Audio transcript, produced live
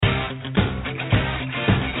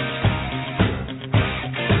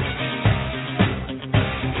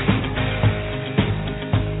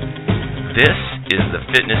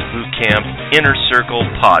Fitness Bootcamp Inner Circle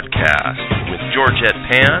podcast with Georgette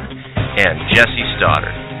Pan and Jesse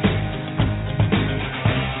Stoddard.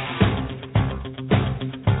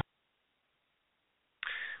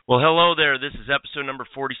 Well, hello there. This is episode number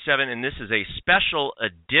 47, and this is a special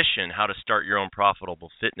edition, How to Start Your Own Profitable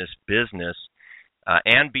Fitness Business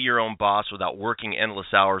and Be Your Own Boss Without Working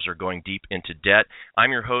Endless Hours or Going Deep into Debt.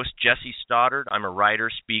 I'm your host, Jesse Stoddard. I'm a writer,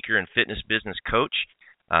 speaker, and fitness business coach.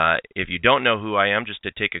 If you don't know who I am, just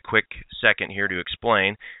to take a quick second here to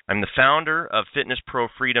explain, I'm the founder of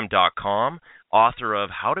FitnessProFreedom.com, author of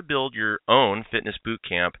How to Build Your Own Fitness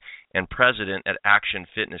Bootcamp, and president at Action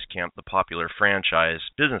Fitness Camp, the popular franchise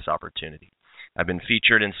business opportunity. I've been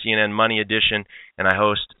featured in CNN Money Edition, and I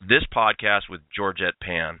host this podcast with Georgette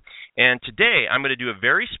Pan. And today I'm going to do a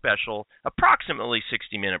very special, approximately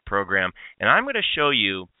 60-minute program, and I'm going to show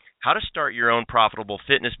you how to start your own profitable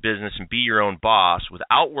fitness business and be your own boss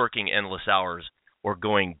without working endless hours or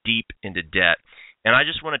going deep into debt. And I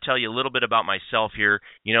just want to tell you a little bit about myself here.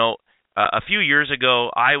 You know, a few years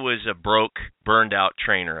ago, I was a broke, burned-out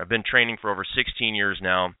trainer. I've been training for over 16 years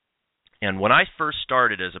now. And when I first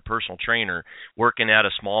started as a personal trainer, working at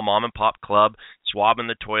a small mom-and-pop club, swabbing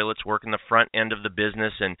the toilets, working the front end of the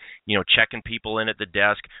business and, checking people in at the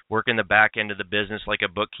desk, working the back end of the business like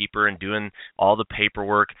a bookkeeper and doing all the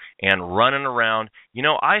paperwork and running around,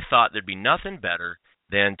 I thought there'd be nothing better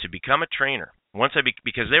than to become a trainer.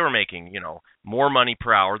 Because they were making, more money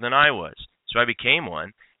per hour than I was. So I became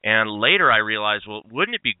one. And later I realized, well,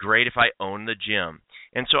 wouldn't it be great if I owned the gym?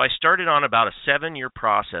 And so I started on about a 7-year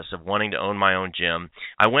process of wanting to own my own gym.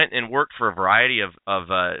 I went and worked for a variety of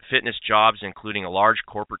fitness jobs, including a large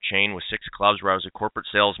corporate chain with 6 clubs where I was a corporate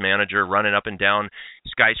sales manager, running up and down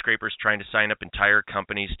skyscrapers trying to sign up entire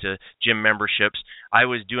companies to gym memberships. I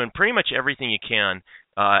was doing pretty much everything you can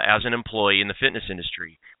as an employee in the fitness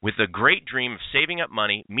industry with a great dream of saving up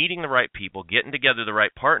money, meeting the right people, getting together the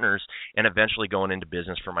right partners, and eventually going into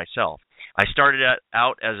business for myself. I started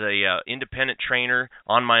out as a independent trainer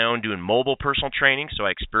on my own doing mobile personal training, so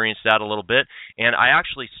I experienced that a little bit. And I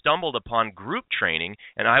actually stumbled upon group training,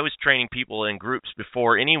 and I was training people in groups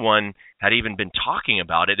before anyone had even been talking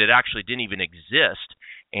about it. It actually didn't even exist.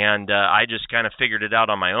 And I just kind of figured it out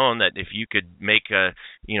on my own that if you could make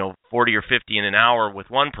 40 or 50 in an hour with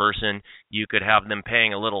one person, you could have them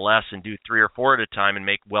paying a little less and do 3 or 4 at a time and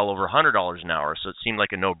make well over $100 an hour. So it seemed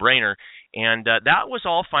like a no-brainer. And that was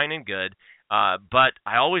all fine and good. But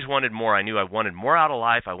I always wanted more. I knew I wanted more out of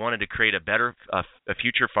life. I wanted to create a better a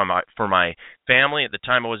future for my family. At the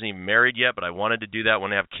time, I wasn't even married yet, but I wanted to do that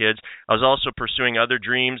when I have kids. I was also pursuing other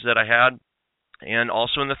dreams that I had, and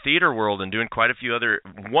also in the theater world and doing quite a few other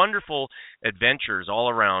wonderful adventures all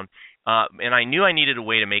around. And I knew I needed a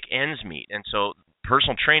way to make ends meet. And so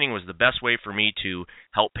personal training was the best way for me to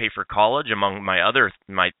help pay for college among my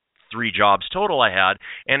 3 jobs total I had,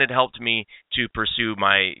 and it helped me to pursue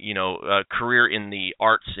my career in the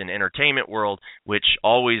arts and entertainment world, which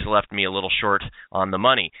always left me a little short on the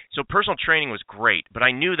money. So personal training was great, but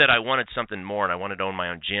I knew that I wanted something more, and I wanted to own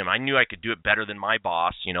my own gym. I knew I could do it better than my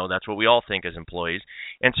boss. That's what we all think as employees.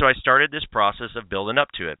 And so I started this process of building up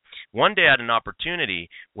to it. One day I had an opportunity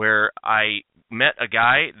where I met a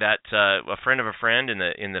guy that a friend of a friend in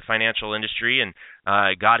the financial industry, and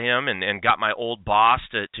got him and got my old boss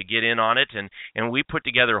to get in on it, and we put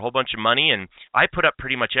together a whole bunch of money, and I put up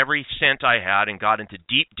pretty much every cent I had and got into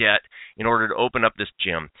deep debt in order to open up this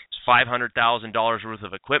gym. It's $500,000 worth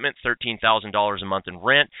of equipment, $13,000 a month in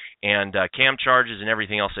rent, and cam charges and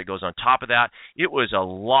everything else that goes on top of that. It was a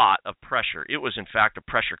lot of pressure. It was, in fact, a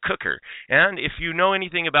pressure cooker. And if you know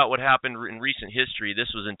anything about what happened in recent history,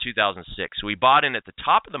 this was in 2006. So we bought in at the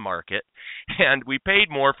top of the market, and we paid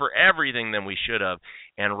more for everything than we should have.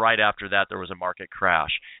 And right after that, there was a market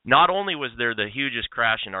crash. Not only was there the hugest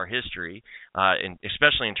crash in our history,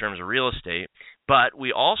 especially in terms of real estate, but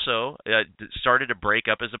we also started to break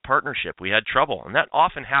up as a partnership. We had trouble, and that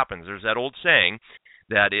often happens. There's that old saying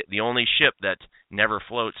that the only ship that never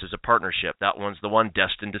floats is a partnership. That one's the one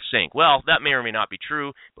destined to sink. Well, that may or may not be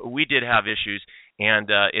true, but we did have issues, and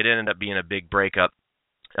it ended up being a big breakup.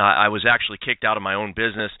 I was actually kicked out of my own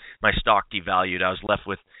business. My stock devalued. I was left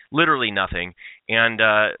with literally nothing. And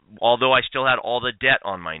although I still had all the debt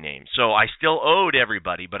on my name. So I still owed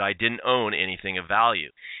everybody, but I didn't own anything of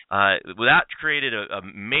value. That created a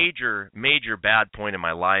major, major bad point in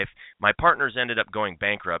my life. My partners ended up going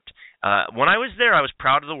bankrupt. When I was there, I was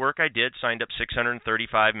proud of the work I did, signed up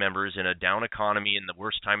 635 members in a down economy in the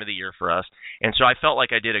worst time of the year for us. And so I felt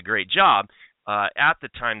like I did a great job at the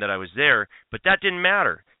time that I was there, but that didn't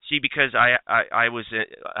matter. See, because I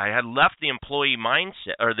had left the employee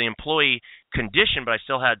mindset or the employee condition, but I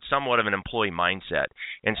still had somewhat of an employee mindset,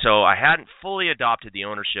 and so I hadn't fully adopted the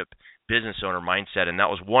ownership business owner mindset, and that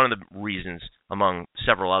was one of the reasons, among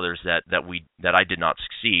several others, that I did not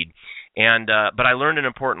succeed. And but I learned an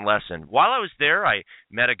important lesson. While I was there, I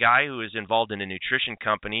met a guy who was involved in a nutrition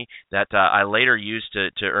company that I later used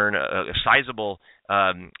to earn a sizable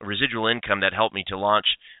residual income that helped me to launch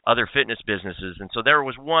other fitness businesses. And so there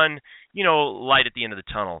was one, light at the end of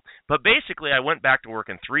the tunnel. But basically, I went back to work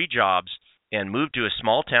in 3 jobs and moved to a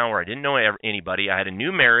small town where I didn't know anybody. I had a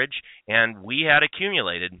new marriage, and we had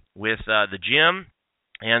accumulated with the gym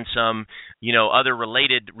and some, other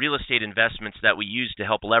related real estate investments that we used to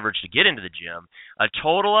help leverage to get into the gym, a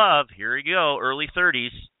total of, here you go, early 30s,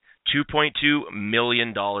 $2.2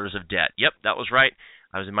 million of debt. Yep, that was right.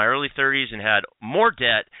 I was in my early 30s and had more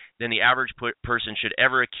debt than the average person should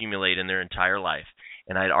ever accumulate in their entire life.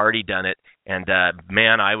 And I'd already done it, and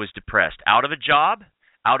man, I was depressed. Out of a job,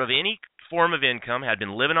 out of any form of income, had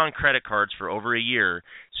been living on credit cards for over a year,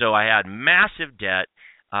 so I had massive debt,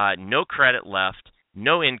 no credit left,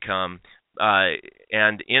 no income,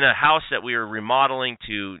 and in a house that we were remodeling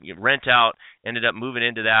to rent out, ended up moving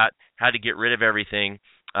into that, had to get rid of everything.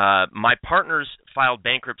 My partners filed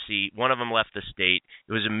bankruptcy. One of them left the state.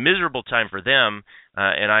 It was a miserable time for them,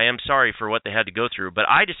 and I am sorry for what they had to go through. But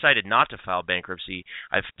I decided not to file bankruptcy.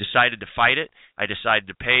 I've decided to fight it. I decided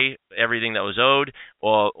to pay everything that was owed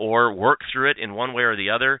or work through it in one way or the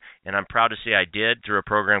other, and I'm proud to say I did through a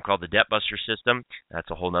program called the Debt Buster System.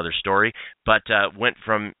 That's a whole other story. But went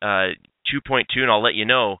from 2.2, and I'll let you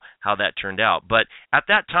know how that turned out. But at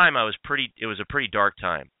that time, it was a pretty dark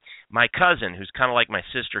time. My cousin, who's kind of like my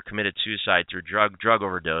sister, committed suicide through drug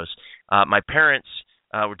overdose. My parents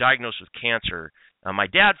were diagnosed with cancer. My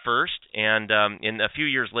dad first, and in a few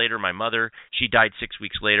years later, my mother. She died 6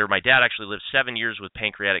 weeks later. My dad actually lived 7 years with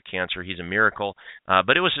pancreatic cancer. He's a miracle.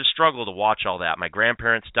 But it was a struggle to watch all that. My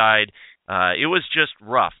grandparents died. It was just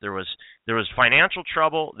rough. There was financial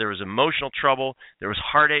trouble. There was emotional trouble. There was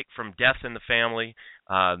heartache from death in the family.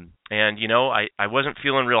 And, I wasn't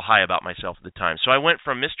feeling real high about myself at the time. So I went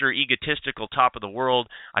from Mr. Egotistical, top of the world,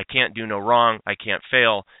 I can't do no wrong, I can't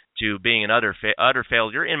fail, to being an utter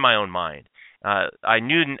failure in my own mind. I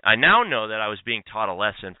now know that I was being taught a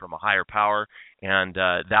lesson from a higher power, and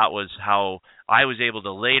that was how I was able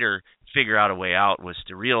to later figure out a way out, was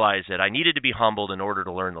to realize that I needed to be humbled in order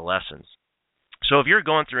to learn the lessons. So if you're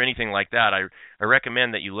going through anything like that, I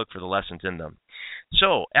recommend that you look for the lessons in them.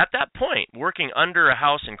 So at that point, working under a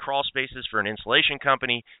house in crawl spaces for an insulation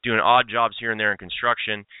company, doing odd jobs here and there in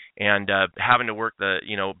construction, and having to work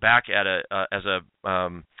back at as a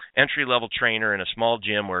entry-level trainer in a small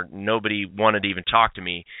gym where nobody wanted to even talk to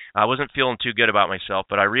me, I wasn't feeling too good about myself.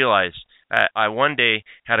 But I realized I one day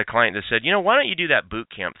had a client that said, why don't you do that boot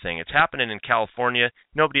camp thing? It's happening in California.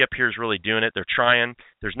 Nobody up here is really doing it. They're trying.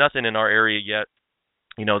 There's nothing in our area yet.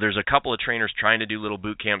 There's a couple of trainers trying to do little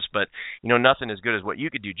boot camps, but, nothing as good as what you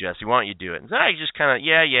could do, Jesse. Why don't you do it? And I just kind of,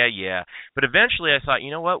 yeah. But eventually I thought,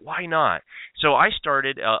 what? Why not? So I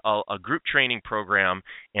started a group training program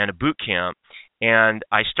and a boot camp, and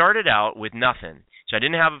I started out with nothing. So I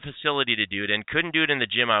didn't have a facility to do it and couldn't do it in the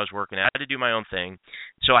gym I was working at. I had to do my own thing.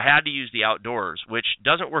 So I had to use the outdoors, which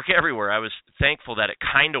doesn't work everywhere. I was thankful that it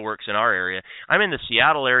kind of works in our area. I'm in the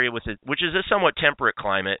Seattle area, which is a somewhat temperate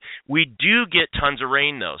climate. We do get tons of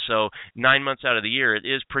rain, though. So 9 months out of the year, it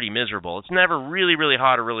is pretty miserable. It's never really, really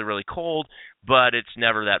hot or really, really cold, but it's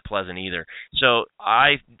never that pleasant either. So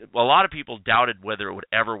a lot of people doubted whether it would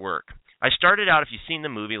ever work. I started out, if you've seen the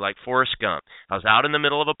movie, like Forrest Gump. I was out in the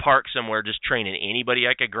middle of a park somewhere just training anybody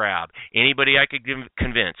I could grab, anybody I could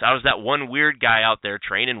convince. I was that one weird guy out there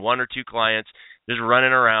training 1 or 2 clients, just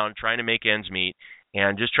running around trying to make ends meet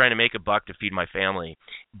and just trying to make a buck to feed my family.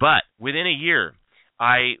 But within a year,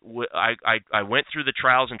 I went through the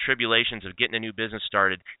trials and tribulations of getting a new business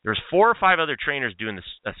started. There was 4 or 5 other trainers doing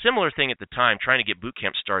a similar thing at the time, trying to get boot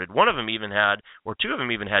camp started. One of them even had, or 2 of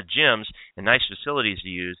them even had gyms and nice facilities to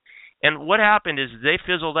use. And what happened is they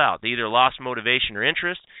fizzled out. They either lost motivation or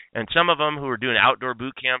interest, and some of them who were doing outdoor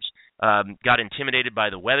boot camps got intimidated by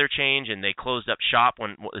the weather change, and they closed up shop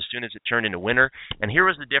as soon as it turned into winter. And here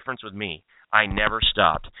was the difference with me. I never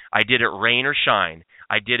stopped. I did it rain or shine.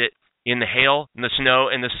 I did it in the hail, in the snow,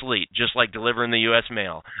 and the sleet, just like delivering the U.S.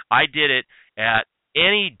 mail. I did it at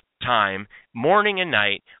any time, morning and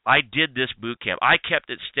night. I did this boot camp. I kept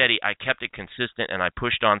it steady. I kept it consistent, and I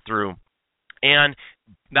pushed on through. And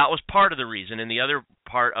that was part of the reason. And the other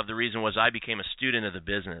part of the reason was I became a student of the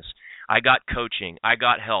business. I got coaching. I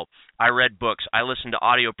got help. I read books. I listened to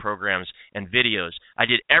audio programs and videos. I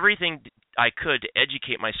did everything I could to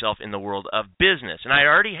educate myself in the world of business. And I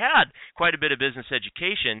already had quite a bit of business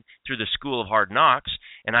education through the School of Hard Knocks,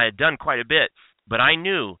 and I had done quite a bit. But I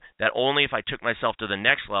knew that only if I took myself to the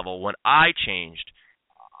next level, when I changed,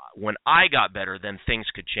 when I got better, then things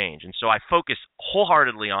could change. And so I focused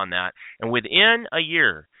wholeheartedly on that. And within a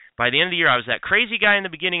year, by the end of the year, I was that crazy guy in the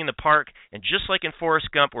beginning in the park, and just like in Forrest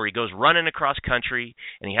Gump, where he goes running across country,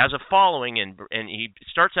 and he has a following, and he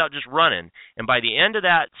starts out just running. And by the end of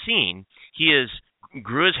that scene, he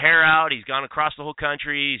grew his hair out, he's gone across the whole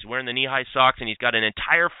country, he's wearing the knee-high socks, and he's got an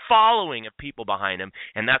entire following of people behind him.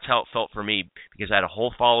 And that's how it felt for me, because I had a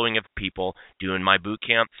whole following of people doing my boot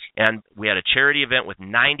camp. And we had a charity event with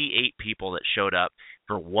 98 people that showed up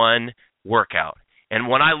for one workout. And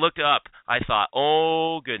when I looked up, I thought,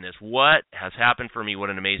 oh, goodness, what has happened for me? What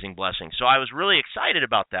an amazing blessing. So I was really excited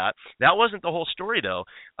about that. That wasn't the whole story, though.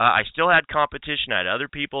 I still had competition. I had other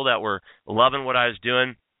people that were loving what I was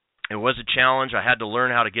doing. It was a challenge. I had to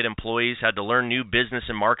learn how to get employees, had to learn new business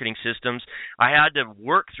and marketing systems. I had to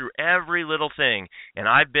work through every little thing, and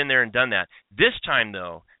I've been there and done that. This time,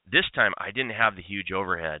 I didn't have the huge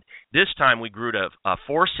overhead. This time we grew to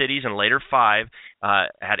 4 cities and later 5,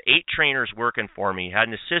 had 8 trainers working for me, had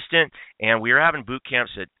an assistant, and we were having boot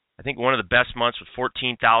camps at, I think one of the best months was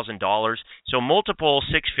 $14,000. So multiple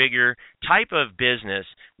 6-figure type of business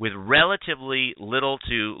with relatively little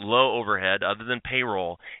to low overhead other than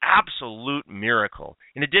payroll. Absolute miracle.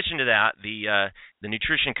 In addition to that, the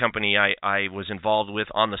nutrition company I was involved with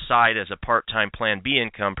on the side as a part-time Plan B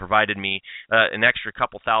income provided me an extra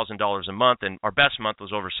couple $1,000s a month, and our best month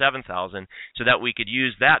was over $7,000, so that we could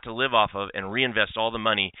use that to live off of and reinvest all the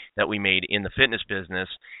money that we made in the fitness business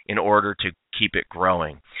in order to keep it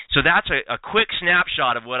growing. So that's a quick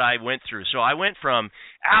snapshot of what I went through. So I went from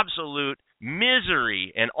absolute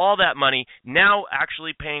misery and all that money now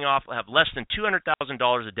actually paying off. I have less than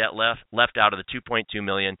 $200,000 of debt left out of the $2.2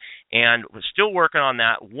 million, and we're still working on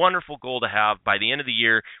that. Wonderful goal to have. By the end of the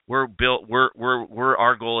year, our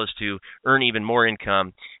goal is to earn even more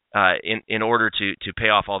income in order to pay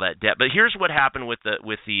off all that debt. But here's what happened with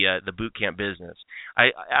the boot camp business.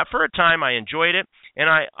 For a time I enjoyed it, and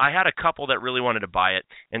I had a couple that really wanted to buy it,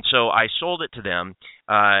 and so I sold it to them.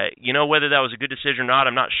 Whether that was a good decision or not,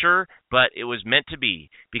 I'm not sure, but it was meant to be,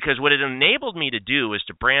 because what it enabled me to do was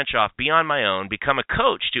to branch off, be on my own, become a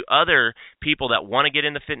coach to other people that want to get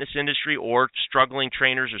in the fitness industry, or struggling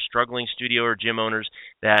trainers or struggling studio or gym owners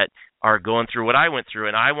that are going through what I went through,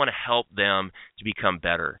 and I want to help them to become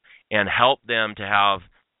better and help them to have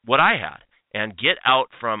what I had and get out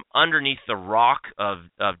from underneath the rock of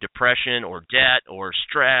depression or debt or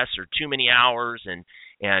stress or too many hours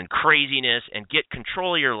and craziness, and get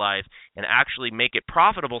control of your life and actually make it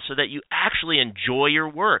profitable so that you actually enjoy your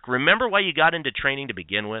work. Remember why you got into training to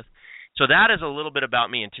begin with? So that is a little bit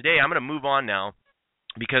about me. And today I'm going to move on now,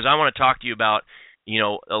 because I want to talk to you about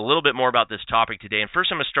a little bit more about this topic today. And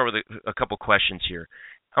first I'm going to start with a couple questions here.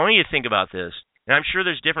 I want you to think about this. And I'm sure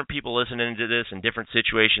there's different people listening to this in different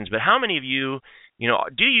situations, but how many of you,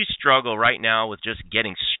 do you struggle right now with just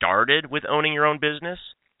getting started with owning your own business?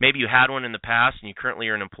 Maybe you had one in the past and you currently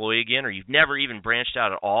are an employee again, or you've never even branched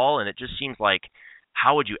out at all, and it just seems like,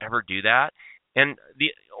 how would you ever do that?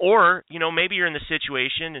 Maybe you're in the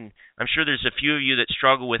situation, and I'm sure there's a few of you that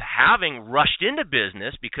struggle with having rushed into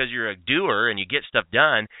business because you're a doer and you get stuff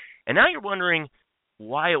done, and now you're wondering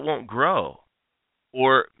why it won't grow.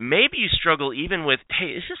 Or maybe you struggle even with,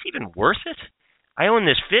 hey, is this even worth it? I own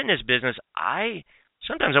this fitness business.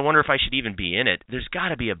 Sometimes I wonder if I should even be in it. There's got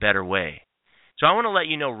to be a better way. So I want to let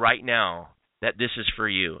you know right now that this is for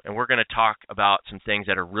you, and we're going to talk about some things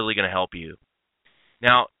that are really going to help you.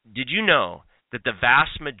 Now, did you know that the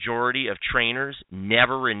vast majority of trainers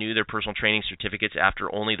never renew their personal training certificates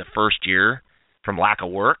after only the first year from lack of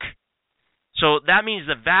work? So that means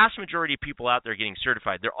the vast majority of people out there getting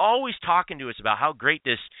certified, they're always talking to us about how great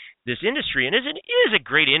this industry, and it is a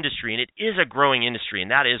great industry, and it is a growing industry,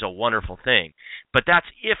 and that is a wonderful thing. But that's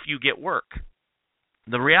if you get work.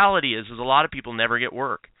 The reality is a lot of people never get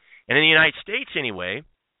work. And in the United States anyway,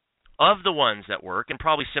 of the ones that work, and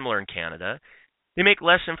probably similar in Canada, they make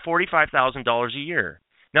less than $45,000 a year.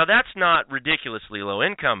 Now that's not ridiculously low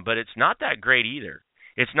income, but it's not that great either.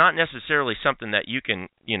 It's not necessarily something that you can,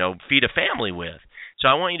 feed a family with. So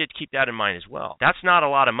I want you to keep that in mind as well. That's not a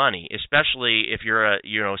lot of money, especially if you're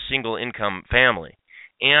a, single income family.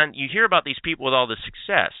 And you hear about these people with all this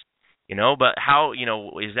success, but how,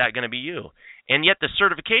 is that going to be you? And yet the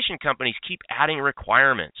certification companies keep adding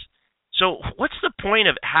requirements. So what's the point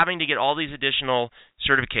of having to get all these additional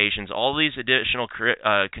certifications, all these additional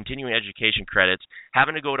continuing education credits,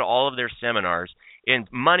 having to go to all of their seminars, and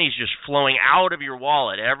money's just flowing out of your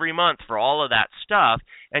wallet every month for all of that stuff,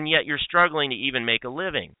 and yet you're struggling to even make a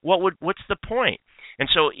living. What's the point? And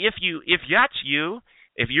so if that's you,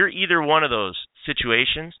 if you're either one of those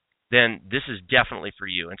situations, then this is definitely for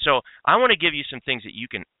you. And so I want to give you some things that you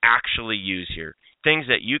can actually use here, things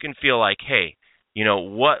that you can feel like, hey, you know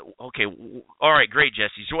what? Okay, all right, great,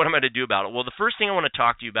 Jesse. So what am I going to do about it? Well, the first thing I want to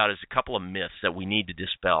talk to you about is a couple of myths that we need to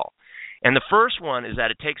dispel. And the first one is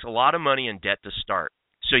that it takes a lot of money and debt to start,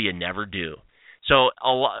 so you never do. So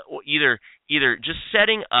either just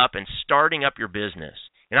setting up and starting up your business.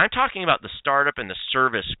 And I'm talking about the startup and the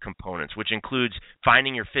service components, which includes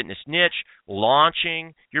finding your fitness niche,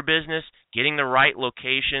 launching your business, getting the right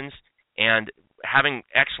locations, and having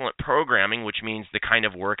excellent programming, which means the kind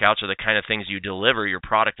of workouts or the kind of things you deliver, your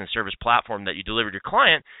product and service platform that you deliver to your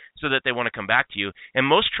client so that they want to come back to you. And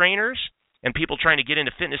most trainers and people trying to get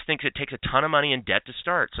into fitness think it takes a ton of money and debt to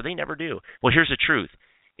start, so they never do. Well, here's the truth.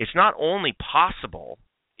 It's not only possible,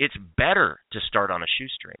 it's better to start on a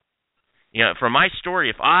shoestring. You know, from my story,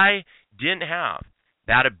 if I didn't have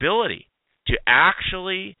that ability to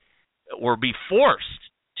actually or be forced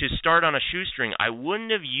to start on a shoestring, I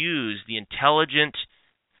wouldn't have used the intelligent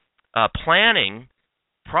planning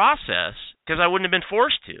process because I wouldn't have been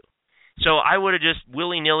forced to. So I would have just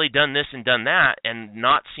willy-nilly done this and done that and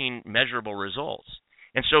not seen measurable results.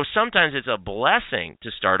 And so sometimes it's a blessing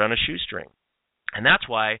to start on a shoestring. And that's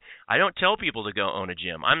why I don't tell people to go own a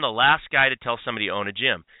gym. I'm the last guy to tell somebody to own a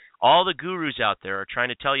gym. All the gurus out there are trying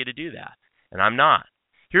to tell you to do that, and I'm not.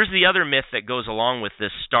 Here's the other myth that goes along with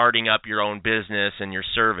this starting up your own business and your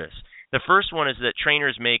service. The first one is that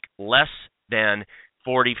trainers make less than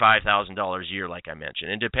 $45,000 a year, like I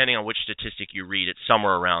mentioned, and depending on which statistic you read, it's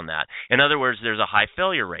somewhere around that. In other words, there's a high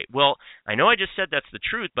failure rate. Well, I know I just said that's the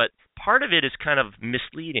truth, but part of it is kind of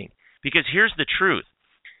misleading because here's the truth.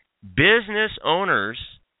 Business owners,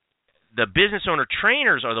 the business owner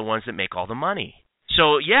trainers are the ones that make all the money.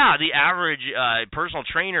 So yeah, the average personal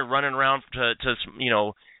trainer running around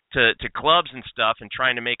to clubs and stuff and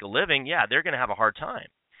trying to make a living, yeah, they're going to have a hard time.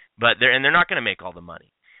 But they're not going to make all the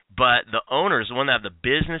money. But the owners, the one that have the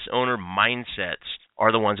business owner mindsets,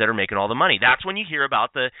 are the ones that are making all the money. That's when you hear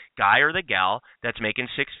about the guy or the gal that's making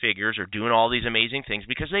six figures or doing all these amazing things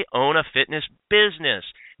because they own a fitness business,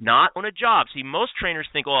 not own a job. See, most trainers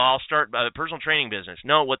think, oh, I'll start a personal training business.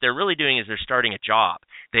 No, what they're really doing is they're starting a job.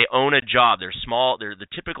 They own a job. They're small. They're the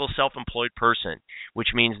typical self-employed person, which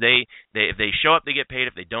means if they show up, they get paid.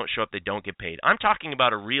 If they don't show up, they don't get paid. I'm talking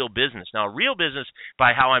about a real business. Now, a real business,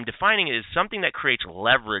 by how I'm defining it, is something that creates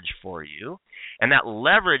leverage for you, and that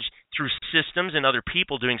leverage through systems and other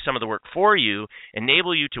people doing some of the work for you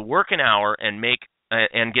enable you to work an hour and make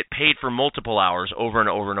and get paid for multiple hours over and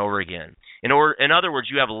over and over again. In other words,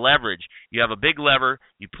 you have leverage. You have a big lever,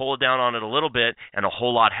 you pull it down on it a little bit, and a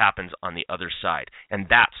whole lot happens on the other side. And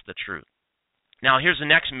that's the truth. Now, here's the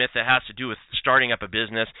next myth that has to do with starting up a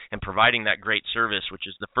business and providing that great service, which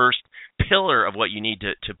is the first pillar of what you need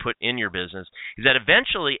to put in your business, is that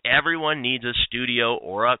eventually everyone needs a studio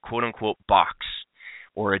or a quote-unquote box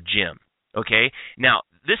or a gym. Okay? Now,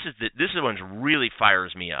 this is the one that really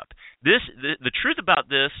fires me up. The truth about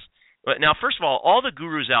this. Now, first of all the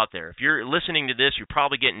gurus out there, if you're listening to this, you're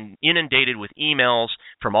probably getting inundated with emails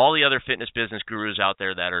from all the other fitness business gurus out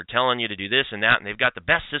there that are telling you to do this and that, and they've got the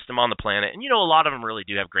best system on the planet. And, a lot of them really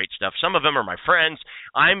do have great stuff. Some of them are my friends.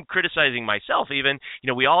 I'm criticizing myself even.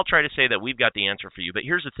 We all try to say that we've got the answer for you. But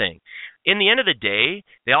here's the thing. In the end of the day,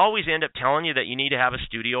 they always end up telling you that you need to have a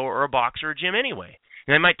studio or a box or a gym anyway.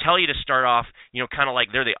 And they might tell you to start off, kind of like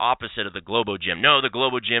they're the opposite of the Globo Gym. No, the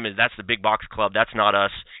Globo Gym that's the big box club. That's not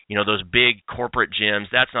us. Those big corporate gyms,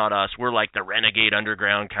 that's not us. We're like the renegade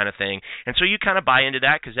underground kind of thing. And so you kind of buy into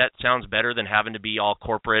that because that sounds better than having to be all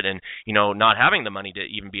corporate and, not having the money to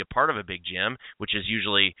even be a part of a big gym, which is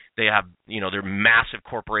usually they have, they're massive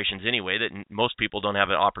corporations anyway that most people don't have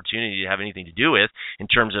an opportunity to have anything to do with in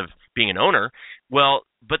terms of being an owner. Well,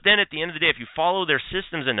 but then at the end of the day, if you follow their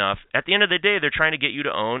systems enough, at the end of the day, they're trying to get you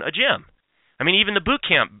to own a gym. I mean, even the boot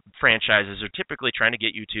camp franchises are typically trying to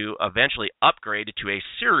get you to eventually upgrade it to a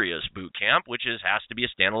serious boot camp, which has to be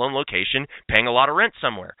a standalone location, paying a lot of rent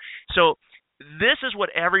somewhere. So this is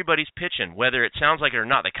what everybody's pitching, whether it sounds like it or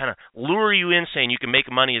not. They kind of lure you in saying you can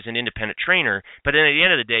make money as an independent trainer, but then at the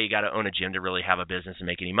end of the day, you got to own a gym to really have a business and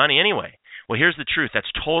make any money anyway. Well, here's the truth.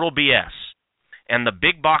 That's total BS. And the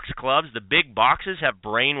big box clubs, the big boxes have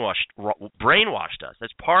brainwashed us.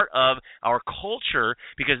 That's part of our culture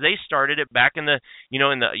because they started it back in the,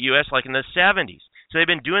 in the U.S. like in the 70s. So they've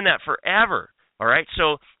been doing that forever. All right,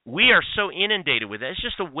 so we are so inundated with it. It's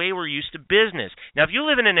just the way we're used to business. Now, if you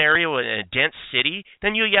live in an area in a dense city,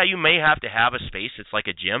 then you may have to have a space that's like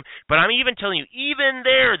a gym. But I'm even telling you, even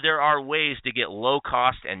there are ways to get low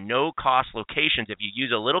cost and no cost locations if you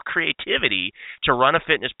use a little creativity to run a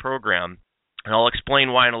fitness program. And I'll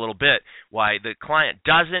explain why in a little bit, why the client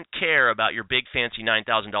doesn't care about your big fancy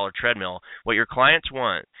 $9,000 treadmill. What your clients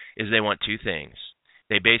want is they want two things.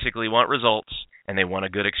 They basically want results and they want a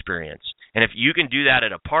good experience. And if you can do that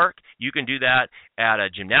at a park, you can do that at a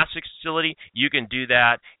gymnastics facility, you can do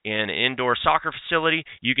that in an indoor soccer facility,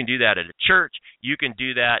 you can do that at a church, you can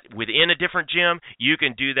do that within a different gym, you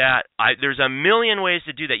can do that. There's a million ways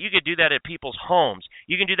to do that. You could do that at people's homes.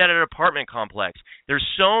 You can do that at an apartment complex. There's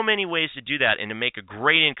so many ways to do that and to make a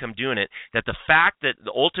great income doing it, that the fact that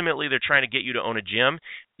ultimately they're trying to get you to own a gym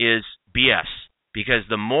is BS. Because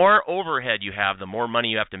the more overhead you have, the more money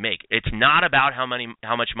you have to make. It's not about how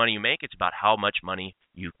much money you make. It's about how much money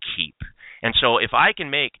you keep. And so if I can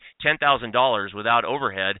make $10,000 without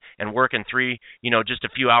overhead and working just a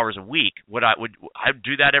few hours a week, I'd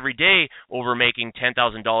do that every day over making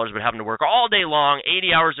 $10,000 but having to work all day long,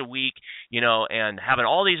 80 hours a week, and having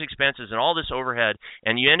all these expenses and all this overhead,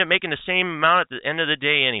 and you end up making the same amount at the end of the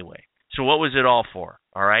day anyway. So what was it all for?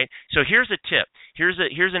 All right. So here's a tip. Here's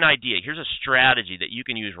an idea. Here's a strategy that you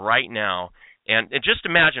can use right now. And just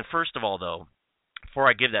imagine, first of all, though, before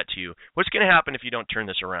I give that to you, what's going to happen if you don't turn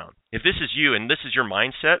this around? If this is you and this is your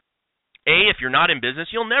mindset, A, if you're not in business,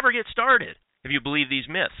 you'll never get started if you believe these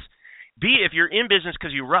myths. B, if you're in business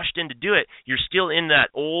because you rushed in to do it, you're still in that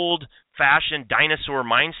old-fashioned dinosaur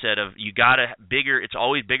mindset of it's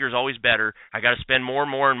always bigger is always better. I got to spend more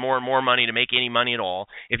and more and more and more money to make any money at all.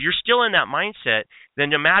 If you're still in that mindset,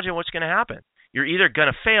 then imagine what's going to happen. You're either going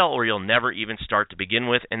to fail or you'll never even start to begin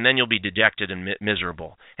with, and then you'll be dejected and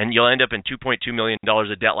miserable. And you'll end up in $2.2 million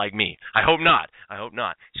of debt like me. I hope not.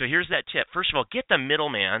 So here's that tip. First of all, get the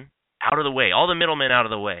middleman out of the way, all the middlemen out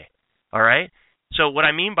of the way. All right? So what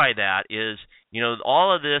I mean by that is,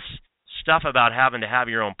 all of this stuff about having to have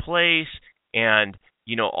your own place and,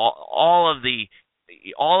 all of the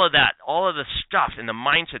stuff and the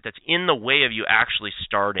mindset that's in the way of you actually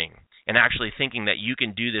starting and actually thinking that you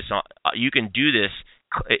can do this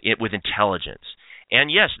with intelligence.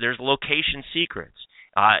 And yes, there's location secrets.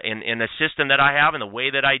 In the system that I have and the way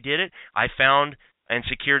that I did it, I found and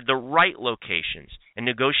secured the right locations and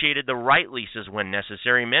negotiated the right leases when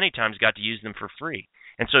necessary. Many times got to use them for free.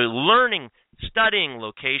 And so studying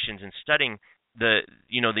locations and studying the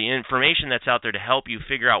information that's out there to help you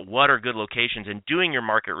figure out what are good locations and doing your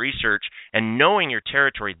market research and knowing your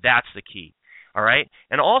territory, that's the key. All right?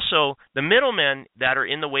 And also the middlemen that are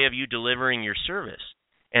in the way of you delivering your service,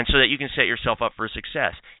 and so that you can set yourself up for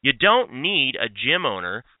success. You don't need a gym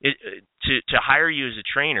owner to hire you as a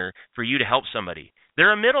trainer for you to help somebody.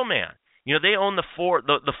 They're a middleman. They own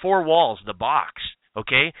the four walls, the box,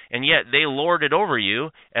 okay? And yet they lord it over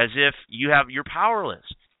you as if you're powerless.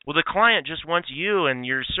 Well, the client just wants you and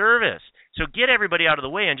your service. So get everybody out of the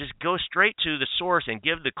way and just go straight to the source and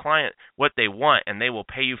give the client what they want, and they will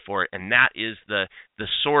pay you for it. And that is the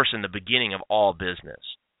source and the beginning of all business.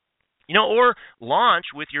 Or launch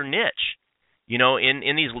with your niche,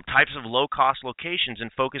 in these types of low-cost locations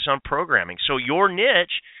and focus on programming. So your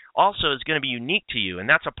niche also is going to be unique to you, and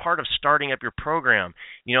that's a part of starting up your program.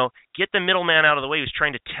 Get the middleman out of the way who's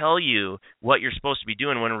trying to tell you what you're supposed to be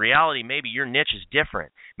doing, when in reality maybe your niche is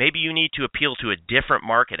different. Maybe you need to appeal to a different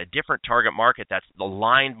market, a different target market that's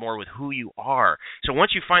aligned more with who you are. So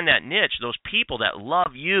once you find that niche, those people that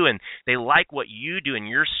love you and they like what you do and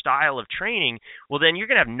your style of training, well, then you're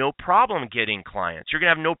going to have no problem getting clients. You're going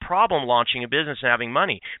to have no problem launching a business and having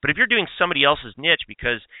money. But if you're doing somebody else's niche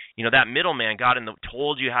because, that middleman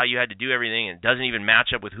told you how you had to do everything and it doesn't even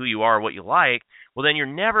match up with who you are or what you like, well, then you're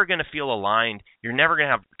never going to feel aligned. You're never going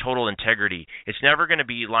to have total integrity. It's never going to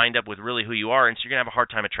be lined up with really who you are, and so you're going to have a hard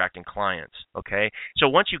time attracting clients, okay? So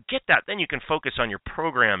once you get that, then you can focus on your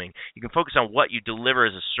programming. You can focus on what you deliver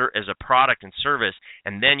as a product and service,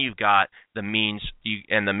 and then you've got the means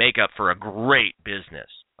and the makeup for a great business.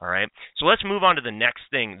 All right, so let's move on to the next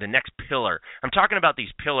thing, the next pillar. I'm talking about these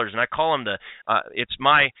pillars, and I call them it's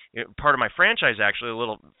part of my franchise, actually, a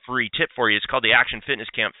little free tip for you. It's called the Action Fitness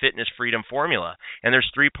Camp Fitness Freedom Formula, and there's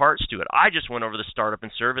 3 parts to it. I just went over the startup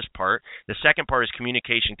and service part. The second part is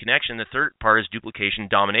communication connection. The third part is duplication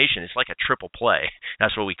domination. It's like a triple play.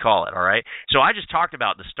 That's what we call it, all right? So I just talked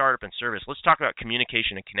about the startup and service. Let's talk about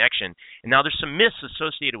communication and connection. And now there's some myths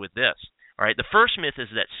associated with this, all right? The first myth is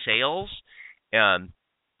that sales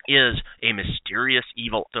is a mysterious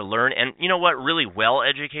evil to learn. And you know what? Really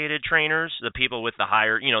well-educated trainers, the people with the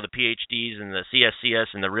higher, the PhDs and the CSCS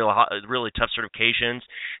and the really tough certifications,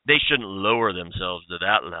 they shouldn't lower themselves to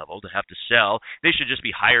that level to have to sell. They should just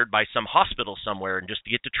be hired by some hospital somewhere and just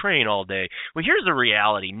get to train all day. Well, here's the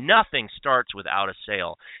reality. Nothing starts without a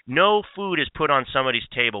sale. No food is put on somebody's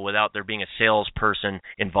table without there being a salesperson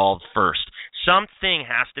involved first. Something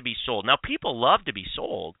has to be sold. Now, people love to be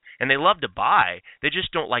sold, and they love to buy. They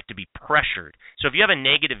just don't like to be pressured. So if you have a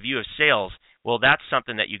negative view of sales, well, that's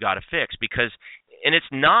something that you got to fix and it's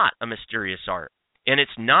not a mysterious art, and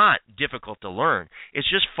it's not difficult to learn. It's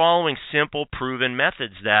just following simple, proven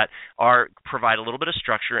methods that provide a little bit of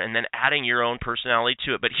structure and then adding your own personality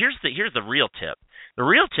to it. But here's the real tip. The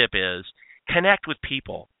real tip is connect with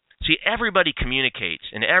people. See, everybody communicates,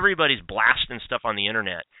 and everybody's blasting stuff on the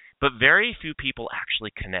internet, but very few people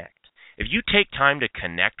actually connect. If you take time to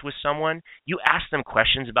connect with someone, you ask them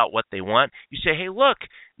questions about what they want. You say, hey, look,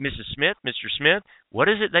 Mrs. Smith, Mr. Smith, what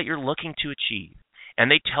is it that you're looking to achieve?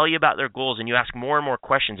 And they tell you about their goals, and you ask more and more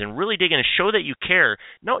questions and really dig in and show that you care.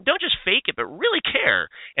 No, don't just fake it, but really care,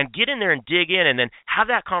 and get in there and dig in and then have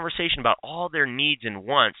that conversation about all their needs and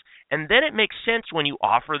wants. And then it makes sense when you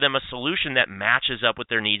offer them a solution that matches up with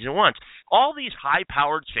their needs and wants. All these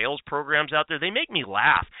high-powered sales programs out there, they make me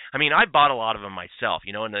laugh. I mean, I bought a lot of them myself,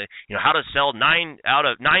 and how to sell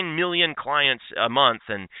 9 million clients a month,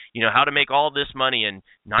 and how to make all this money and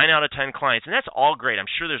 9 out of 10 clients. And that's all great. I'm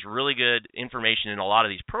sure there's really good information in a lot of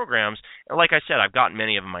these programs. And like I said, I've gotten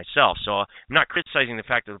many of them myself. So I'm not criticizing the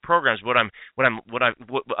fact of the programs. What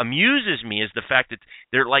amuses me is the fact that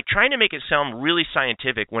they're like trying to make it sound really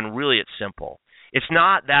scientific when really it's simple. It's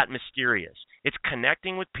not that mysterious. It's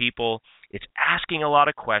connecting with people. It's asking a lot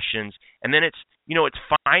of questions, and then it's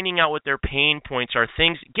finding out what their pain points are,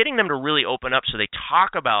 things, getting them to really open up so they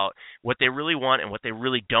talk about what they really want and what they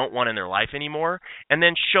really don't want in their life anymore, and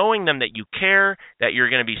then showing them that you care, that you're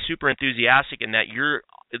going to be super enthusiastic, and that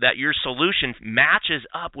your solution matches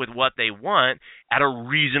up with what they want at a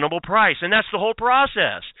reasonable price. And that's the whole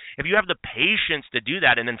process. If you have the patience to do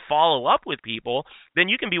that and then follow up with people, then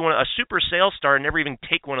you can be a super sales star and never even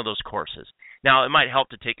take one of those courses. Now, it might help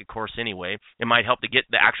to take a course anyway. It might help to get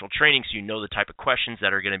the actual training so you know the type of questions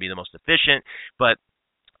that are going to be the most efficient. But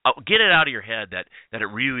get it out of your head that it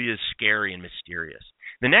really is scary and mysterious.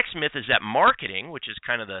 The next myth is that marketing, which is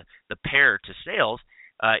kind of the pair to sales,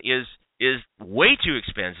 is way too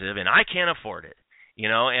expensive and I can't afford it.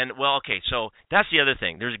 So that's the other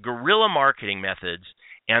thing. There's guerrilla marketing methods,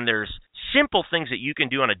 and there's simple things that you can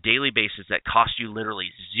do on a daily basis that cost you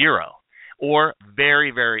literally zero or very,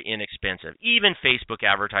 very inexpensive. Even Facebook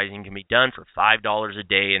advertising can be done for $5 a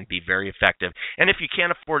day and be very effective. And if you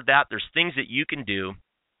can't afford that, there's things that you can do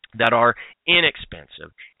that are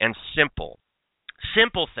inexpensive and simple.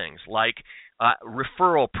 Simple things like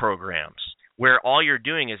referral programs, where all you're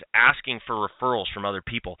doing is asking for referrals from other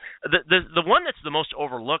people. The one that's the most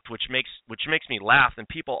overlooked, which makes me laugh, and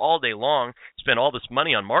people all day long spend all this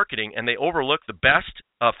money on marketing, and they overlook the best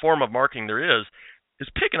form of marketing there is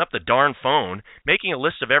picking up the darn phone, making a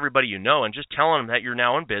list of everybody you know, and just telling them that you're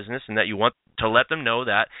now in business and that you want to let them know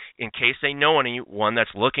that in case they know anyone that's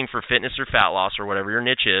looking for fitness or fat loss or whatever your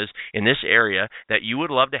niche is in this area, that you would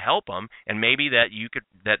love to help them, and maybe that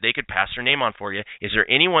they could pass their name on for you. Is there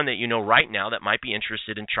anyone that you know right now that might be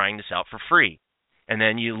interested in trying this out for free? And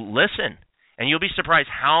then you listen. And you'll be surprised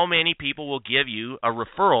how many people will give you a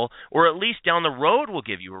referral, or at least down the road will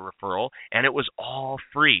give you a referral, and it was all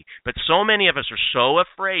free. But so many of us are so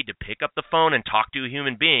afraid to pick up the phone and talk to a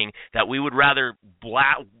human being that we would rather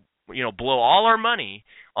blow all our money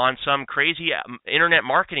on some crazy internet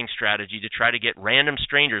marketing strategy to try to get random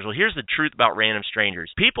strangers. Well, here's the truth about random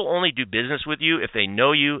strangers. People only do business with you if they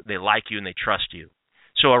know you, they like you, and they trust you.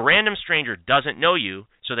 So a random stranger doesn't know you,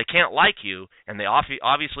 so they can't like you, and they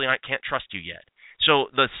obviously can't trust you yet. So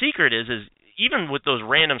the secret is even with those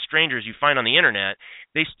random strangers you find on the internet,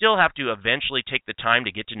 they still have to eventually take the time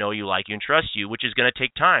to get to know you, like you, and trust you, which is going to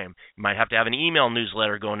take time. You might have to have an email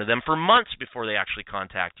newsletter going to them for months before they actually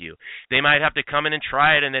contact you. They might have to come in and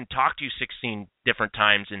try it and then talk to you 16 different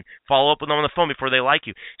times and follow up with them on the phone before they like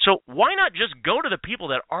you. So why not just go to the people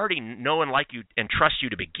that already know and like you and trust you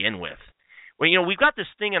to begin with? Well, we've got this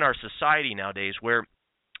thing in our society nowadays where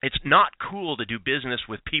it's not cool to do business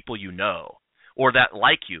with people you know or that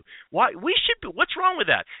like you. What's wrong with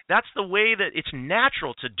that? That's the way that it's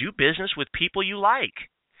natural to do business with people you like.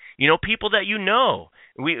 People that you know.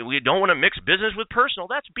 We don't want to mix business with personal.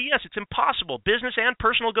 That's BS. It's impossible. Business and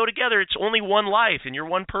personal go together. It's only one life, and you're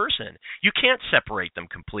one person. You can't separate them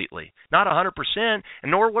completely. Not 100%,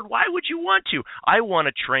 and why would you want to? I want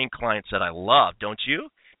to train clients that I love, don't you?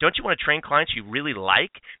 Don't you want to train clients you really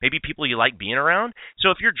like? Maybe people you like being around? So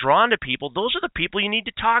if you're drawn to people, those are the people you need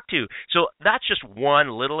to talk to. So that's just one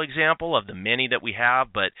little example of the many that we have,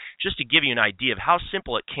 but just to give you an idea of how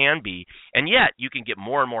simple it can be, and yet you can get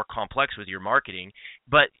more and more complex with your marketing.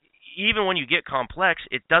 But even when you get complex,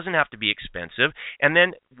 it doesn't have to be expensive. And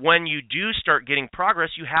then when you do start getting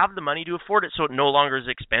progress, you have the money to afford it, so it no longer is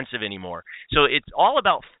expensive anymore. So it's all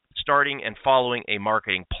about starting and following a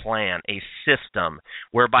marketing plan, a system,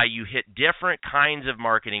 whereby you hit different kinds of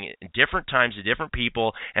marketing at different times to different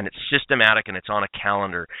people, and it's systematic and it's on a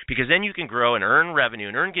calendar. Because then you can grow and earn revenue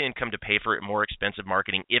and earn income to pay for more expensive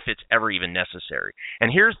marketing if it's ever even necessary.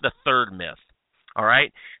 And here's the third myth. All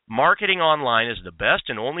right, marketing online is the best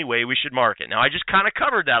and only way we should market. Now, I just kind of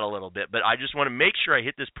covered that a little bit, but I just want to make sure I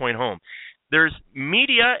hit this point home. There's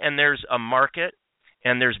media and there's a market,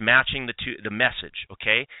 and there's matching the message,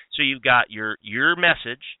 okay? So you've got your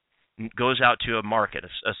message goes out to a market,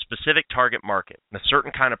 a specific target market, a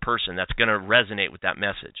certain kind of person that's going to resonate with that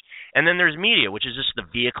message. And then there's media, which is just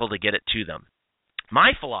the vehicle to get it to them.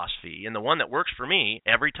 My philosophy, and the one that works for me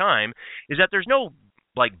every time, is that there's no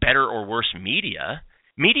like better or worse media.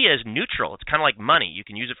 Media is neutral. It's kind of like money. You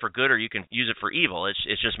can use it for good or you can use it for evil.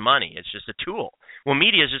 It's just money. It's just a tool. Well,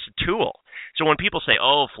 media is just a tool. So when people say,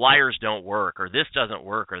 "Oh, flyers don't work," or "this doesn't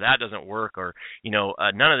work," or "that doesn't work," or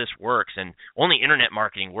none of this works, and only internet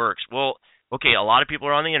marketing works. Well, okay, a lot of people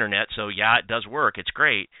are on the internet, so yeah, it does work. It's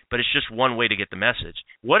great, but it's just one way to get the message.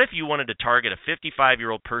 What if you wanted to target a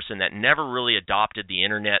 55-year-old person that never really adopted the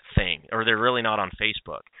internet thing, or they're really not on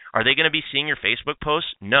Facebook? Are they going to be seeing your Facebook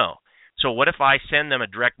posts? No. So what if I send them a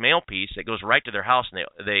direct mail piece that goes right to their house, and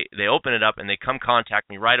they open it up and they come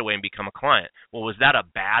contact me right away and become a client? Well, was that a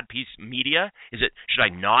bad piece of media? Should I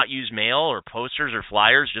not use mail or posters or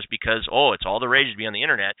flyers just because, it's all the rage to be on the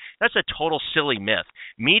internet? That's a total silly myth.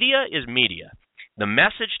 Media is media. The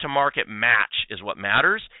message to market match is what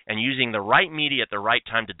matters, and using the right media at the right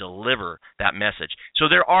time to deliver that message. So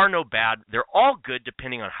there are no bad. They're all good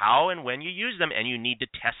depending on how and when you use them, and you need to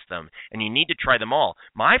test them, and you need to try them all.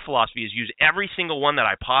 My philosophy is use every single one that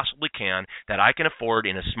I possibly can that I can afford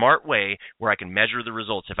in a smart way where I can measure the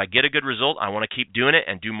results. If I get a good result, I want to keep doing it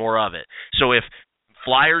and do more of it. So if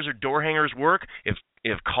flyers or door hangers work,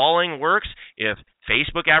 if calling works, if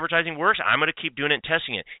Facebook advertising works, I'm going to keep doing it and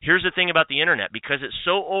testing it. Here's the thing about the internet. Because it's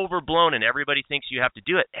so overblown and everybody thinks you have to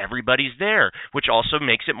do it, everybody's there, which also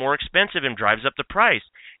makes it more expensive and drives up the price.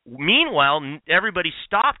 Meanwhile, everybody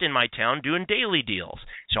stopped in my town doing daily deals.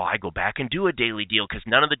 So I go back and do a daily deal because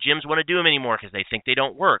none of the gyms want to do them anymore because they think they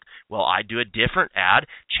don't work. Well, I do a different ad,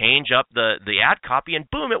 change up the ad copy, and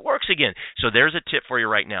boom, it works again. So there's a tip for you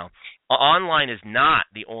right now. Online is not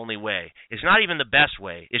the only way. It's not even the best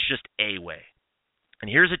way. It's just a way. And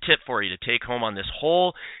here's a tip for you to take home on this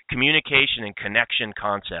whole communication and connection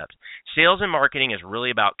concept. Sales and marketing is really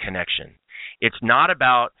about connection. It's not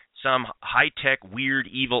about some high-tech, weird,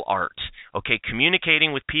 evil art. Okay,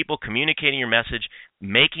 communicating with people, communicating your message,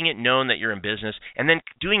 making it known that you're in business, and then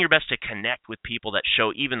doing your best to connect with people that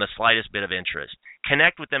show even the slightest bit of interest.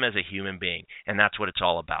 Connect with them as a human being, and that's what it's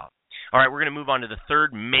all about. All right, we're going to move on to the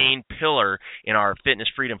third main pillar in our fitness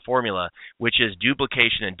freedom formula, which is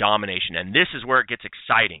duplication and domination. And this is where it gets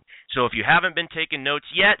exciting. So if you haven't been taking notes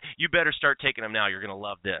yet, you better start taking them now. You're going to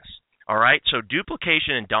love this. All right, so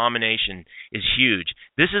duplication and domination is huge.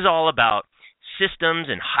 This is all about systems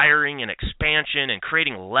and hiring and expansion and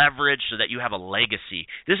creating leverage so that you have a legacy.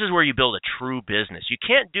 This is where you build a true business. You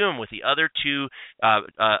can't do them with the other two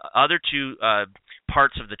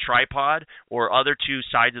parts of the tripod or other two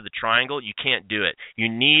sides of the triangle. You can't do it. You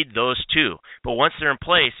need those two. But once they're in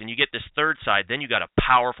place and you get this third side, then you got a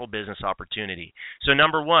powerful business opportunity. So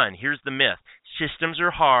number one, here's the myth. Systems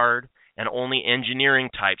are hard and only engineering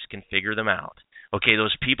types can figure them out. Okay,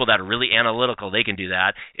 those people that are really analytical, they can do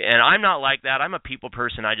that. And I'm not like that. I'm a people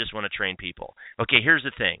person. I just want to train people. Okay, here's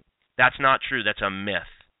the thing. That's not true. That's a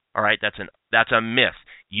myth. All right, that's a myth.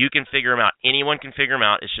 You can figure them out. Anyone can figure them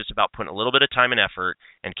out. It's just about putting a little bit of time and effort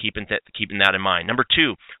and keeping that in mind. Number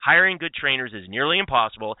two, hiring good trainers is nearly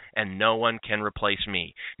impossible, and no one can replace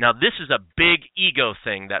me. Now, this is a big ego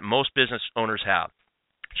thing that most business owners have.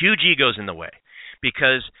 Huge egos in the way,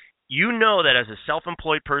 because you know that as a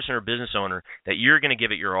self-employed person or business owner that you're going to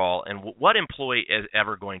give it your all, and what employee is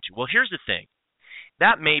ever going to? Well, here's the thing.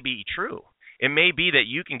 That may be true. It may be that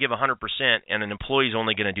you can give 100% and an employee is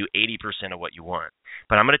only going to do 80% of what you want.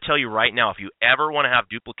 But I'm going to tell you right now, if you ever want to have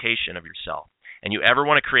duplication of yourself and you ever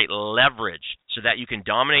want to create leverage so that you can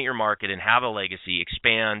dominate your market and have a legacy,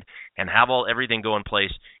 expand, and have everything go in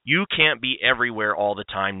place, you can't be everywhere all the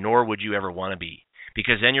time, nor would you ever want to be.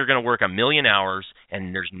 because then you're going to work a million hours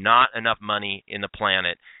and there's not enough money in the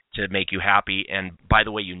planet to make you happy. And by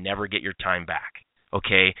the way, you never get your time back.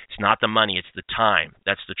 Okay, it's not the money, it's the time.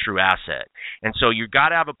 That's the true asset. And so you got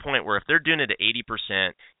to have a point where if they're doing it at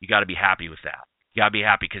 80%, you got to be happy with that. You got to be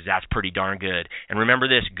happy because that's pretty darn good. And remember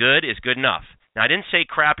this, good is good enough. Now, I didn't say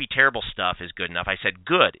crappy, terrible stuff is good enough. I said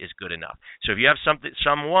good is good enough. So if you have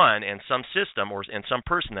someone and some system and some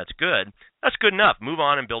person that's good enough. Move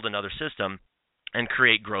on and build another system and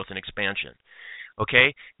create growth and expansion.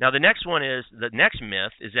 Okay, now the next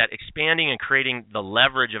myth is that expanding and creating the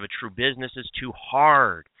leverage of a true business is too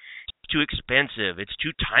hard. It's too expensive, it's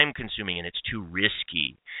too time consuming, and it's too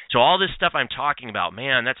risky. So all this stuff I'm talking about,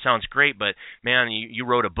 man, that sounds great, but man, you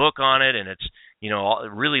wrote a book on it and it's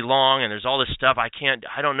really long and there's all this stuff. I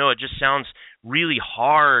don't know, it just sounds really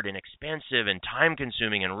hard and expensive and time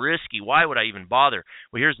consuming and risky. Why would I even bother?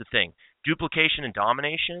 Well, here's the thing. Duplication and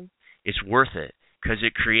domination, it's worth it because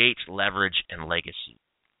it creates leverage and legacy.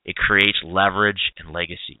 It creates leverage and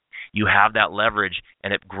legacy. You have that leverage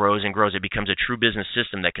and it grows and grows. It becomes a true business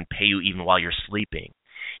system that can pay you even while you're sleeping.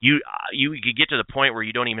 You could get to the point where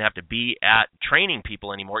you don't even have to be at training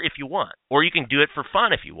people anymore if you want, or you can do it for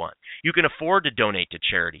fun if you want. You can afford to donate to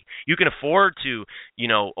charity. You can afford to,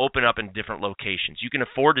 open up in different locations. You can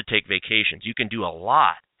afford to take vacations. You can do a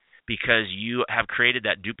lot because you have created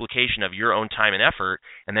that duplication of your own time and effort,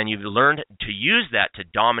 and then you've learned to use that to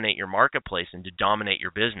dominate your marketplace and to dominate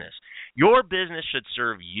your business. Your business should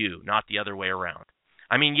serve you, not the other way around.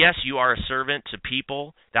 I mean, yes, you are a servant to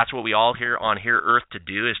people. That's what we all here on Earth to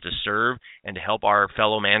do, is to serve and to help our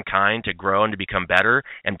fellow mankind to grow and to become better.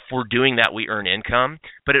 And for doing that, we earn income.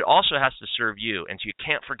 But it also has to serve you, and so you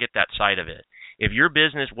can't forget that side of it. If your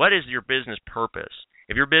business, what is your business purpose?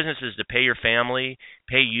 If your business is to pay your family,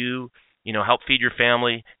 pay you, help feed your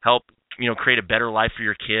family, help, create a better life for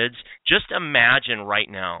your kids, just imagine right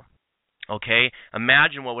now. Okay,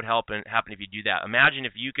 imagine what would happen if you do that. Imagine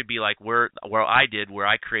if you could be like where I did, where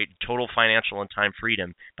I created total financial and time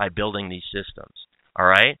freedom by building these systems. All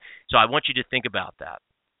right, so I want you to think about that.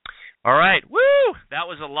 All right, woo, that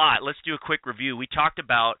was a lot. Let's do a quick review. We talked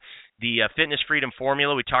about the fitness freedom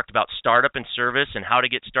formula. We talked about startup and service and how to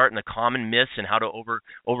get started, and the common myths and how to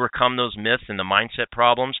overcome those myths and the mindset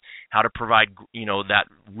problems. How to provide that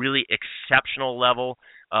really exceptional level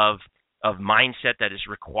of mindset that is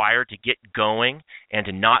required to get going and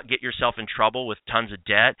to not get yourself in trouble with tons of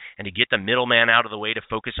debt and to get the middleman out of the way to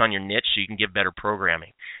focus on your niche so you can give better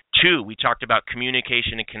programming. 2, we talked about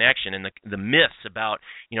communication and connection and the myths about,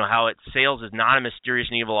 how sales is not a mysterious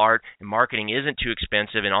and evil art and marketing isn't too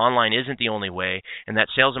expensive and online isn't the only way, and that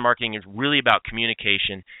sales and marketing is really about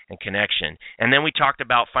communication and connection. And then we talked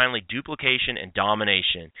about finally duplication and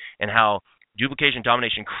domination and how duplication and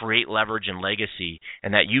domination create leverage and legacy,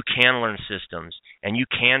 and that you can learn systems, and you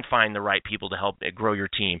can find the right people to help grow your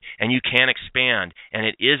team, and you can expand, and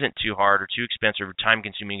it isn't too hard or too expensive or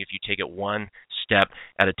time-consuming if you take it one step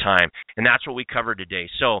at a time. And that's what we covered today.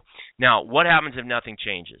 So now, what happens if nothing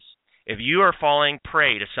changes? If you are falling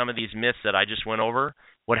prey to some of these myths that I just went over,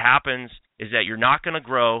 what happens is that you're not going to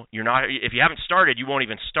grow. If you haven't started, you won't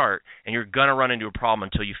even start, and you're going to run into a problem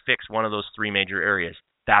until you fix one of those 3 major areas.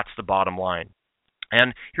 That's the bottom line.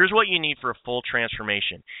 And here's what you need for a full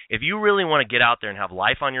transformation. If you really want to get out there and have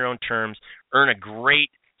life on your own terms, earn a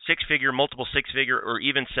great 6-figure, multiple 6-figure, or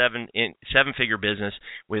even 7-figure business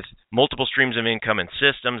with multiple streams of income and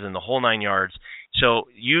systems and the whole 9 yards,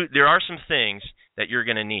 there are some things that you're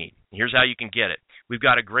going to need. Here's how you can get it. We've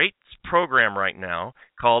got a great program right now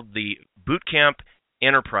called the Bootcamp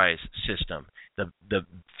Enterprise System, the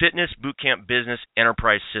Fitness Bootcamp Business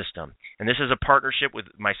Enterprise System. And this is a partnership with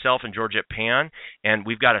myself and Georgette Pan, and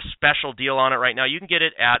we've got a special deal on it right now. You can get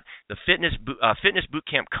it at the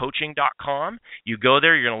fitnessbootcampcoaching.com. You go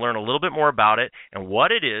there, you're going to learn a little bit more about it, and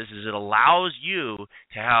what it is it allows you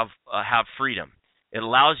to have freedom. It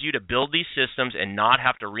allows you to build these systems and not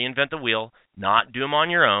have to reinvent the wheel, not do them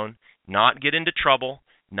on your own, not get into trouble.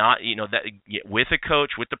 Not, that with a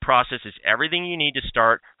coach, with the process, it's everything you need to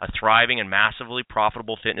start a thriving and massively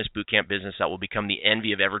profitable fitness bootcamp business that will become the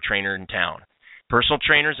envy of every trainer in town. Personal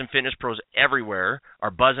trainers and fitness pros everywhere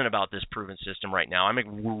are buzzing about this proven system right now.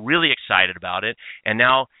 I'm really excited about it. And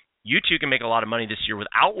now you too can make a lot of money this year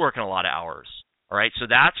without working a lot of hours. All right, so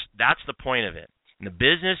that's the point of it. And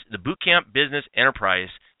the Bootcamp Business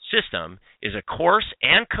Enterprise System is a course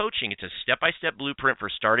and coaching. It's a step-by-step blueprint for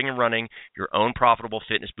starting and running your own profitable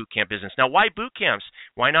fitness bootcamp business. Now, why boot camps?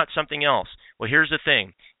 Why not something else? Well, here's the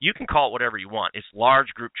thing. You can call it whatever you want. It's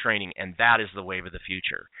large group training, and that is the wave of the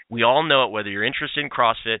future. We all know it, whether you're interested in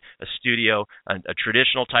CrossFit, a studio, a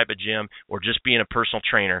traditional type of gym, or just being a personal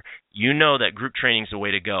trainer. you know that group training is the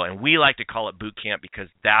way to go. And we like to call it boot camp because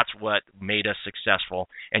that's what made us successful.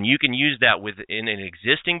 And you can use that within an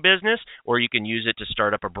existing business, or you can use it to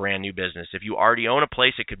start up a brand new business. If you already own a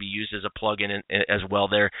place, it could be used as a plug-in as well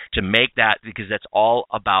there to make that, because that's all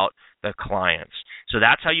about the clients. So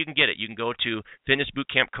that's how you can get it. You can go to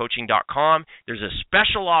fitnessbootcampcoaching.com. There's a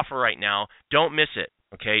special offer right now. Don't miss it.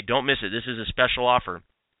 Okay, don't miss it. This is a special offer.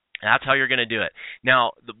 That's how you're going to do it.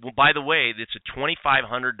 Now, by the way, it's a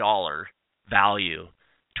 $2,500 value,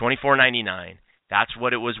 $2,499. That's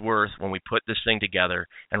what it was worth when we put this thing together.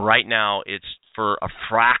 And right now, it's for a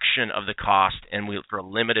fraction of the cost, and for a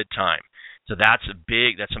limited time. So that's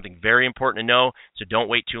something very important to know. So don't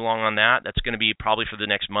wait too long on that. That's going to be probably for the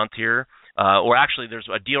next month here. Or actually, there's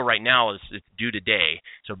a deal right now it's due today.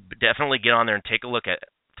 So definitely get on there and take a look at it.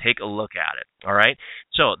 All right?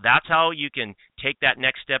 So that's how you can take that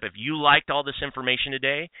next step. If you liked all this information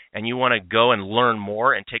today and you want to go and learn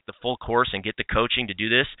more and take the full course and get the coaching to do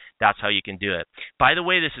this, that's how you can do it. By the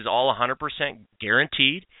way, this is all 100%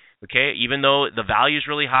 guaranteed. Okay, even though the value is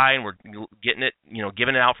really high and we're getting it,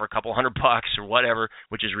 giving it out for a couple $100 or whatever,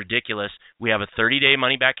 which is ridiculous, we have a 30-day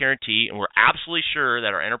money-back guarantee, and we're absolutely sure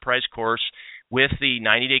that our enterprise course with the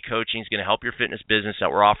 90-day coaching is going to help your fitness business,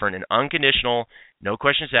 that we're offering an unconditional, no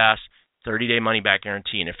questions asked, 30-day money-back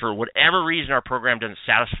guarantee. And if for whatever reason our program doesn't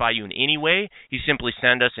satisfy you in any way, you simply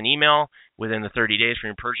send us an email within the 30 days from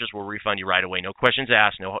your purchase. We'll refund you right away. No questions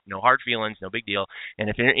asked, no hard feelings, no big deal.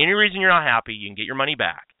 And if for any reason you're not happy, you can get your money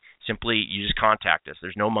back. Simply, you just contact us.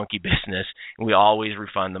 There's no monkey business, and we always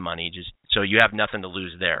refund the money, just so you have nothing to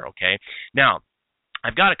lose there, okay? Now,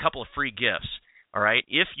 I've got a couple of free gifts, all right?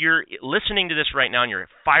 If you're listening to this right now and you're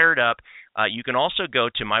fired up, you can also go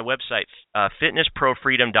to my website,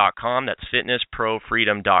 fitnessprofreedom.com. That's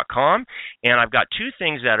fitnessprofreedom.com. And I've got two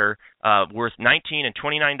things that are worth $19 and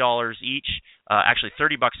 $29 each, actually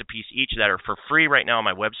 $30 a piece each, that are for free right now on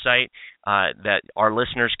my website that our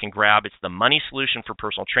listeners can grab. It's the Money Solution for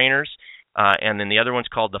Personal Trainers. And then the other one's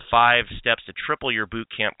called the 5 Steps to Triple Your Boot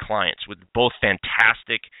Camp Clients, with both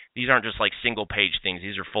fantastic. These aren't just like single-page things.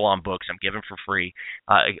 These are full-on books I'm giving for free.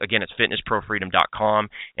 Again, it's fitnessprofreedom.com,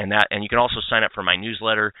 and you can also sign up for my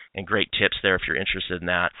newsletter and great tips there if you're interested in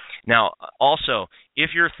that. Now, also,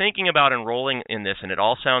 if you're thinking about enrolling in this and it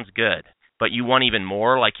all sounds good, but you want even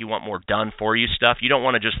more, like you want more done-for-you stuff. You don't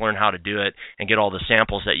want to just learn how to do it and get all the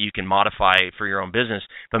samples that you can modify for your own business,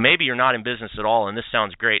 but maybe you're not in business at all and this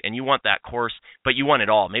sounds great and you want that course, but you want it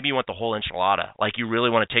all. Maybe you want the whole enchilada, like you really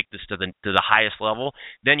want to take this to the highest level.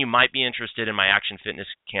 Then you might be interested in my Action Fitness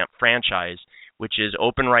Camp franchise, which is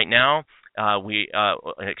open right now. We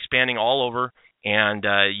expanding all over. And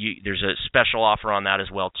there's a special offer on that as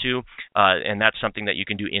well, too. And that's something that you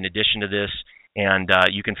can do in addition to this. And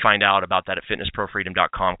you can find out about that at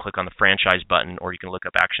fitnessprofreedom.com. Click on the franchise button, or you can look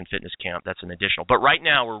up Action Fitness Camp. That's an additional. But right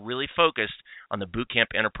now, we're really focused on the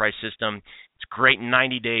Bootcamp Enterprise System. It's great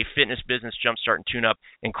 90-day fitness business jumpstart and tune-up.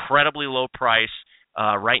 Incredibly low price.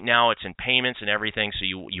 Right now, it's in payments and everything, so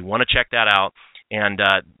you want to check that out. And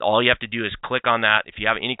all you have to do is click on that. If you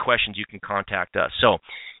have any questions, you can contact us. So,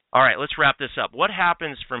 all right, let's wrap this up. What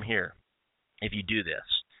happens from here if you do this?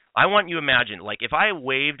 I want you to imagine, like if I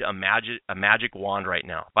waved a magic wand right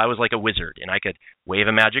now, if I was like a wizard and I could wave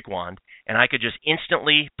a magic wand and I could just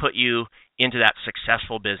instantly put you into that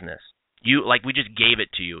successful business. We just gave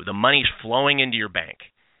it to you. The money's flowing into your bank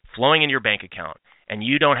account, and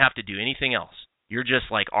you don't have to do anything else. You're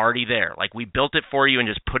just like already there. Like we built it for you and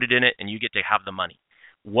just put it in it, and you get to have the money.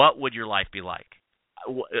 What would your life be like?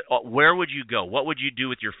 Where would you go? What would you do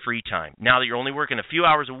with your free time? Now that you're only working a few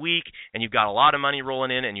hours a week and you've got a lot of money rolling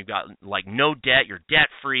in and you've got like no debt, you're debt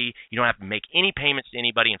free, you don't have to make any payments to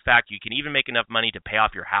anybody. In fact, you can even make enough money to pay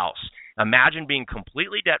off your house. Imagine being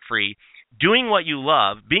completely debt free, doing what you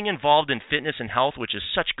love, being involved in fitness and health, which is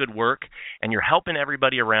such good work, and you're helping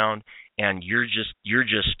everybody around, and you're just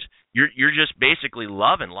basically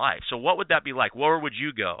loving life. So what would that be like? Where would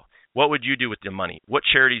you go? What would you do with the money? What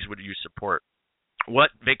charities would you support?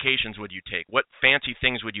 What vacations would you take? What fancy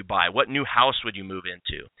things would you buy? What new house would you move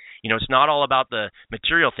into? It's not all about the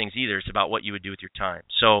material things either. It's about what you would do with your time.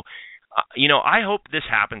 So, I hope this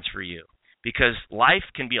happens for you, because life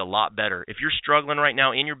can be a lot better. If you're struggling right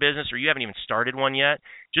now in your business or you haven't even started one yet,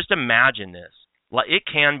 just imagine this. It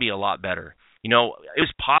can be a lot better. It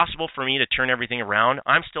was possible for me to turn everything around.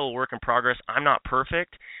 I'm still a work in progress. I'm not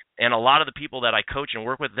perfect. And a lot of the people that I coach and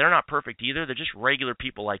work with, they're not perfect either. They're just regular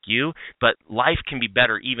people like you. But life can be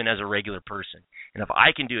better even as a regular person. And if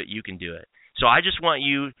I can do it, you can do it. So I just want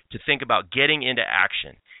you to think about getting into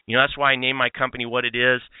action. That's why I named my company what it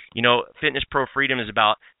is. Fitness Pro Freedom is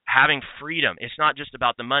about having freedom. It's not just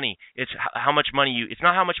about the money. It's how much money it's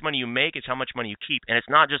not how much money you make, it's how much money you keep. And it's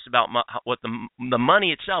not just about what the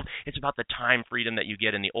money itself, it's about the time freedom that you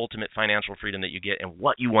get and the ultimate financial freedom that you get and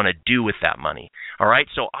what you want to do with that money. All right?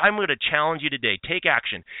 So I'm going to challenge you today. Take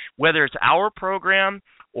action. Whether it's our program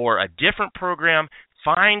or a different program,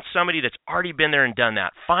 find somebody that's already been there and done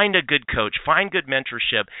that. Find a good coach. Find good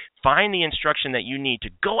mentorship. Find the instruction that you need to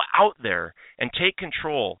go out there and take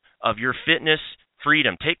control of your fitness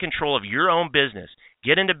freedom. Take control of your own business.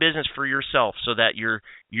 Get into business for yourself so that you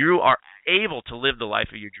are able to live the life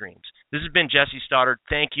of your dreams. This has been Jesse Stoddard.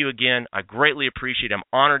 Thank you again. I greatly appreciate it. I'm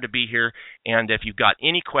honored to be here. And if you've got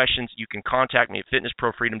any questions, you can contact me at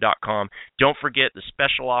fitnessprofreedom.com. Don't forget the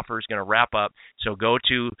special offer is going to wrap up. So go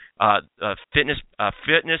to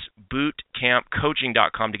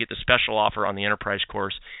fitnessbootcampcoaching.com to get the special offer on the Enterprise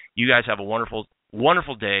course. You guys have a wonderful,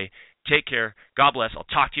 wonderful day. Take care. God bless. I'll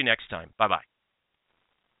talk to you next time. Bye-bye.